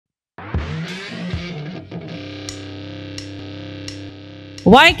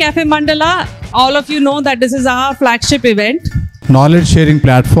Why Cafe Mandela? All of you know that this is our flagship event. Knowledge sharing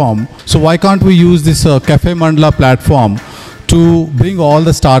platform. So why can't we use this Cafe Mandela platform to bring all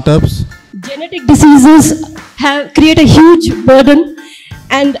the startups? Genetic diseases create a huge burden,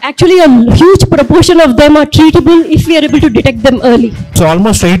 and actually a huge proportion of them are treatable if we are able to detect them early. So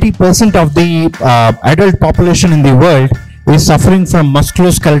almost 80% of the adult population in the world is suffering from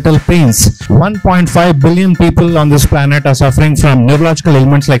musculoskeletal pains. 1.5 billion people on this planet are suffering from neurological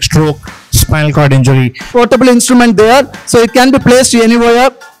ailments like stroke, spinal cord injury. Portable instrument there, so it can be placed anywhere,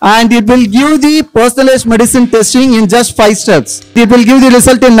 and it will give the personalized medicine testing in just 5 steps. It will give the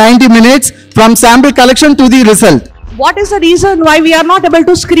result in 90 minutes from sample collection to the result. What is the reason why we are not able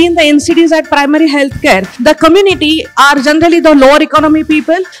to screen the NCDs at primary healthcare? The community are generally the lower economy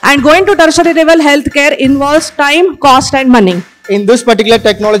people, and going to tertiary level healthcare involves time, cost and money. In this particular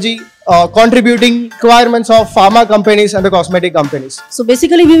technology, contributing requirements of pharma companies and the cosmetic companies. So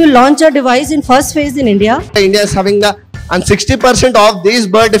basically we will launch a device in first phase in India. India is having and 60% of these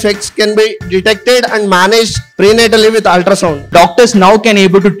birth defects can be detected and managed prenatally with ultrasound. Doctors now can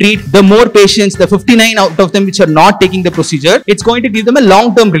able to treat the more patients, the 59 out of them which are not taking the procedure. It's going to give them a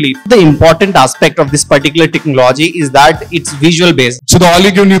long-term relief. The important aspect of this particular technology is that it's visual based. So the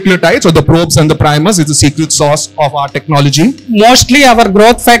oligonucleotides or the probes and the primers is the secret sauce of our technology. Mostly our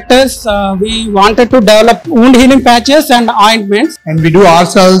growth factors, we wanted to develop wound healing patches and ointments. And we do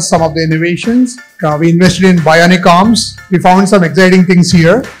ourselves some of the innovations. We invested in bionic arms. We found some exciting things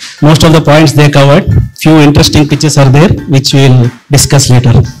here. Most of the points they covered. Few interesting pitches are there, which we'll discuss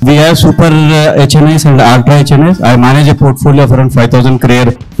later. We have super HNS and ultra HNS. I manage a portfolio of around 5,000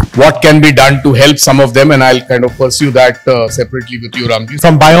 crore. What can be done to help some of them, and I'll kind of pursue that separately with you, Ramji.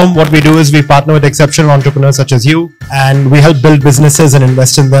 From Biome, what we do is we partner with exceptional entrepreneurs such as you, and we help build businesses and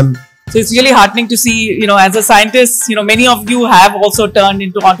invest in them. So it's really heartening to see, as a scientist, many of you have also turned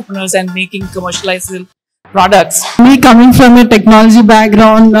into entrepreneurs and making commercialized products. Me coming from a technology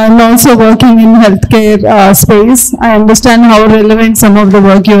background and also working in healthcare space, I understand how relevant some of the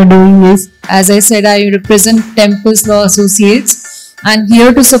work you are doing is. As I said, I represent Tempus Law Associates. I'm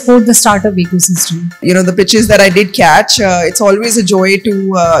here to support the startup ecosystem. The pitches that I did catch, it's always a joy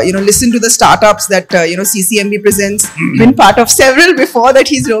to, listen to the startups that, CCMB presents. Been part of several before that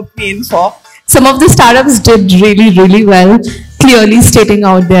he's roped me in for. Some of the startups did really well, clearly stating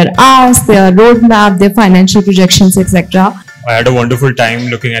out their ask, their roadmap, their financial projections, etc. I had a wonderful time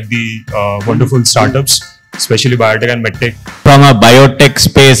looking at the wonderful startups, especially Biotech and Medtech. From a biotech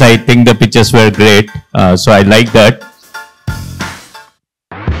space, I think the pitches were great. So I like that.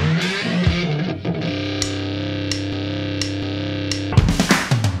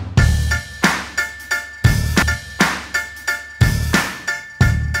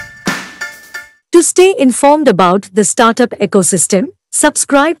 To stay informed about the startup ecosystem,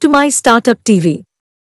 subscribe to My Startup TV.